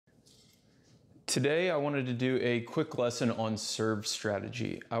Today I wanted to do a quick lesson on serve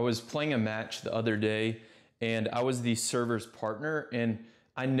strategy. I was playing a match the other day and I was the server's partner, and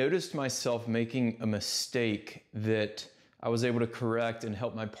I noticed myself making a mistake that I was able to correct and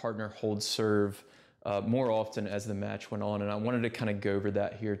help my partner hold serve more often as the match went on, and I wanted to kind of go over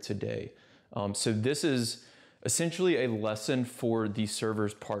that here today. So this is essentially a lesson for the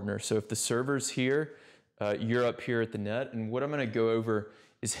server's partner. So if the server's here, you're up here at the net, and what I'm going to go over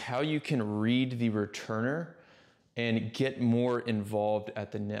is how you can read the returner and get more involved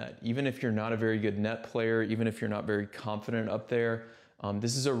at the net. Even if you're not a very good net player, even if you're not very confident up there,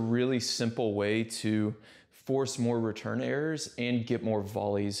 this is a really simple way to force more return errors and get more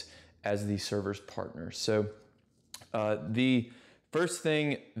volleys as the server's partner. So the first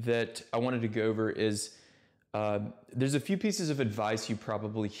thing that I wanted to go over is there's a few pieces of advice you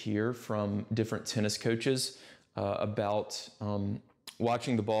probably hear from different tennis coaches about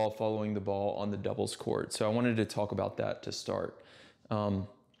watching the ball, following the ball on the doubles court. So I wanted to talk about that to start.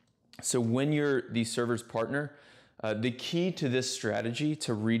 So when you're the server's partner, the key to this strategy,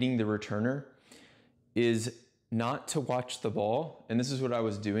 to reading the returner, is not to watch the ball. And this is what I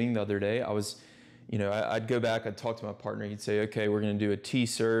was doing the other day. I'd go back, I'd talk to my partner, he'd say, okay, we're gonna do a T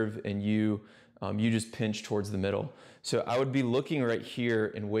serve, and you just pinch towards the middle. So I would be looking right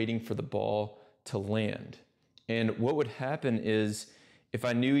here and waiting for the ball to land. And what would happen is, if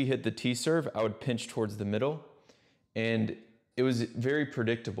I knew he hit the T serve, I would pinch towards the middle, and it was very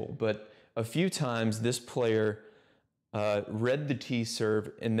predictable. But a few times this player read the T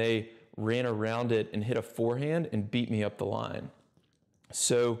serve and they ran around it and hit a forehand and beat me up the line.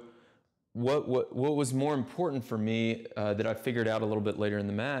 So what was more important for me that I figured out a little bit later in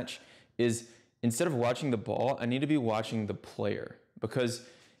the match is, instead of watching the ball, I need to be watching the player. Because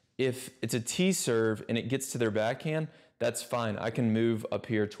if it's a T serve and it gets to their backhand, that's fine. I can move up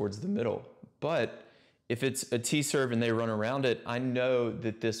here towards the middle. But if it's a T serve and they run around it, I know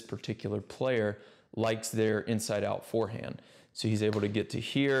that this particular player likes their inside out forehand. So he's able to get to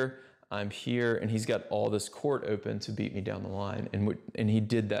here, I'm here, and he's got all this court open to beat me down the line. And he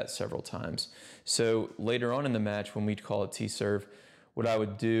did that several times. So later on in the match, when we'd call a T serve, what I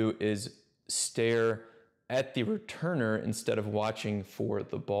would do is stare at the returner instead of watching for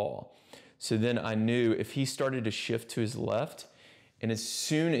the ball. So then I knew if he started to shift to his left, and as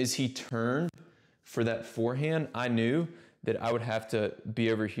soon as he turned for that forehand, I knew that I would have to be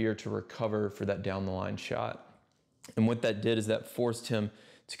over here to recover for that down the line shot. And what that did is that forced him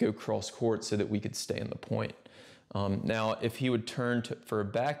to go cross court so that we could stay in the point. Now, if he would turn for a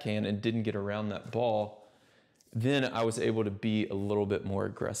backhand and didn't get around that ball, then I was able to be a little bit more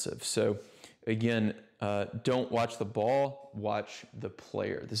aggressive. So again, don't watch the ball, watch the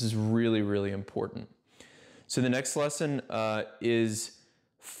player. This is really, really important. So the next lesson is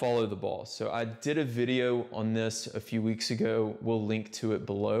follow the ball. So I did a video on this a few weeks ago. We'll link to it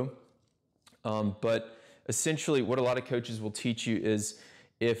below. But essentially what a lot of coaches will teach you is,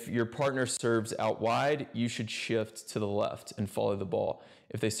 if your partner serves out wide, you should shift to the left and follow the ball.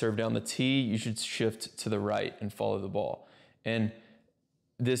 If they serve down the tee, you should shift to the right and follow the ball. And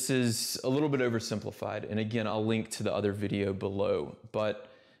this is a little bit oversimplified, and again, I'll link to the other video below. But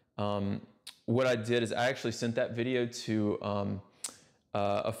what I did is I actually sent that video to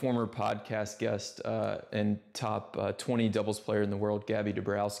a former podcast guest and top 20 doubles player in the world, Gabby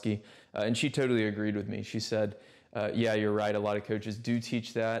Dabrowski, and she totally agreed with me. She said, yeah, you're right, a lot of coaches do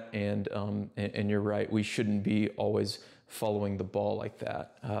teach that, and you're right, we shouldn't be always following the ball like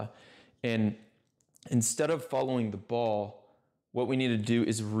that. And instead of following the ball, what we need to do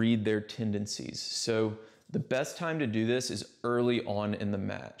is read their tendencies. So the best time to do this is early on in the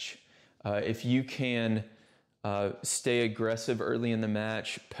match. If you can stay aggressive early in the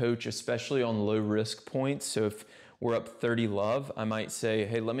match, poach, especially on low risk points. So if we're up 30 love, I might say,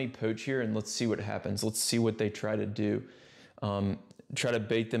 hey, let me poach here and let's see what happens. Let's see what they try to do. Try to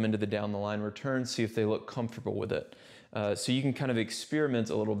bait them into the down the line return, see if they look comfortable with it. So you can kind of experiment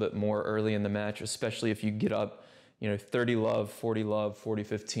a little bit more early in the match, especially if you get up 30 love,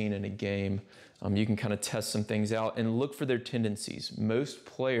 40-15 in a game. You can kind of test some things out and look for their tendencies. Most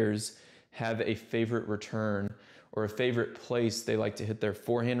players have a favorite return or a favorite place they like to hit their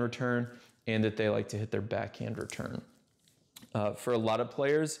forehand return, and that they like to hit their backhand return. For a lot of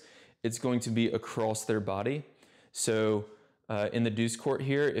players, it's going to be across their body. So in the deuce court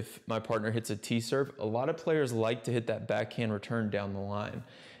here, if my partner hits a T serve, a lot of players like to hit that backhand return down the line.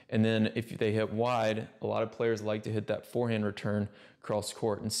 And then if they hit wide, a lot of players like to hit that forehand return cross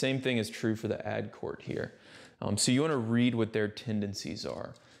court. And same thing is true for the ad court here. So you want to read what their tendencies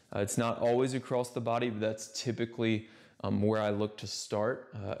are. It's not always across the body, but that's typically where I look to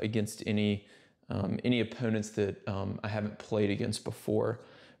start against any any opponents that I haven't played against before,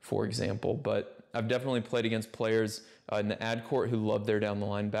 for example. But I've definitely played against players in the ad court who love their down the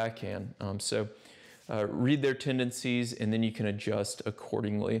line backhand. So read their tendencies, and then you can adjust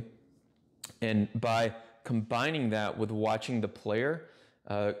accordingly. And by combining that with watching the player,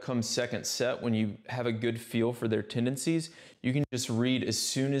 come second set, when you have a good feel for their tendencies, you can just read as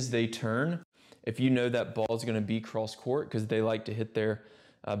soon as they turn. If you know that ball is going to be cross court because they like to hit their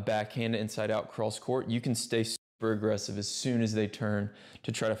backhand inside out cross court, you can stay super aggressive as soon as they turn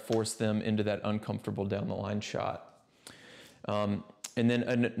to try to force them into that uncomfortable down the line shot. And then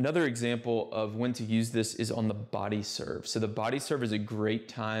another example of when to use this is on the body serve. So the body serve is a great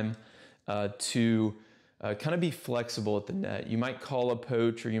time to kind of be flexible at the net. You might call a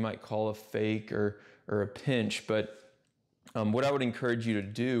poach, or you might call a fake, or a pinch, but what I would encourage you to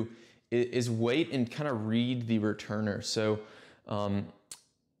do is wait and kind of read the returner. So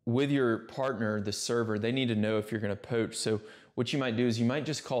with your partner, the server, they need to know if you're going to poach. So what you might do is you might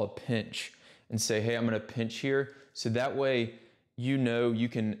just call a pinch and say, hey, I'm going to pinch here. So that way, you know, you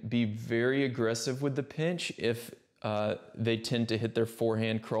can be very aggressive with the pinch if they tend to hit their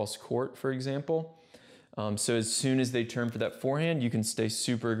forehand cross court, for example. So as soon as they turn for that forehand, you can stay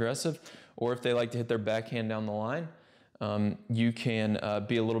super aggressive. Or if they like to hit their backhand down the line, you can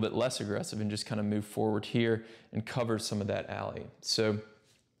be a little bit less aggressive and just kind of move forward here and cover some of that alley. So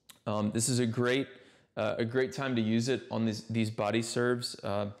this is a great time to use it on these body serves.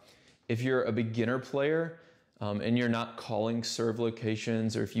 If you're a beginner player and you're not calling serve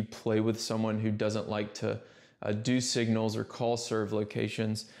locations, or if you play with someone who doesn't like to do signals or call serve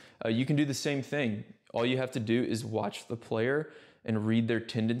locations, you can do the same thing. All you have to do is watch the player and read their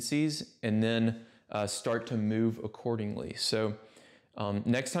tendencies, and then start to move accordingly. So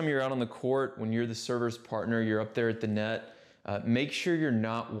next time you're out on the court, when you're the server's partner, you're up there at the net, make sure you're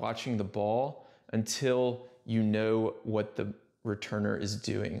not watching the ball until you know what the returner is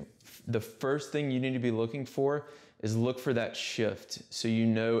doing. The first thing you need to be looking for is look for that shift, so you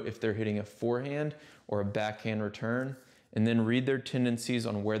know if they're hitting a forehand or a backhand return, and then read their tendencies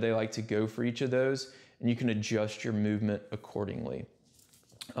on where they like to go for each of those, and you can adjust your movement accordingly.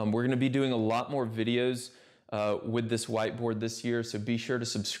 We're going to be doing a lot more videos with this whiteboard this year, so be sure to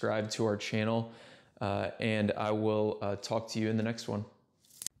subscribe to our channel, and I will talk to you in the next one.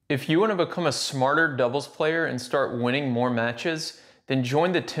 If you want to become a smarter doubles player and start winning more matches, then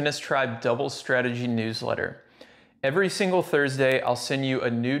join the Tennis Tribe Doubles Strategy newsletter. Every single Thursday, I'll send you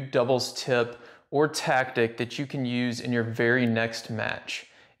a new doubles tip or tactic that you can use in your very next match.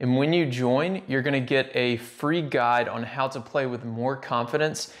 And when you join, you're going to get a free guide on how to play with more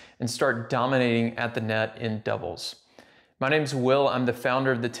confidence and start dominating at the net in doubles. My name's Will. I'm the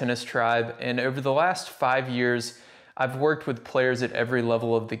founder of the Tennis Tribe, and over the last 5 years, I've worked with players at every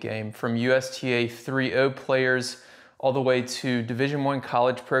level of the game, from USTA 3.0 players all the way to Division I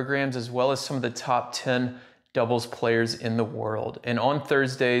college programs, as well as some of the top 10 doubles players in the world. And on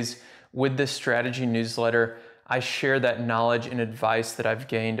Thursdays, with this strategy newsletter, I share that knowledge and advice that I've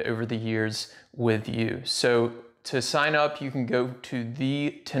gained over the years with you. So to sign up, you can go to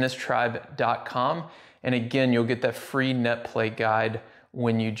thetennistribe.com. And again, you'll get that free net play guide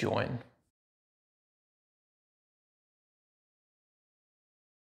when you join.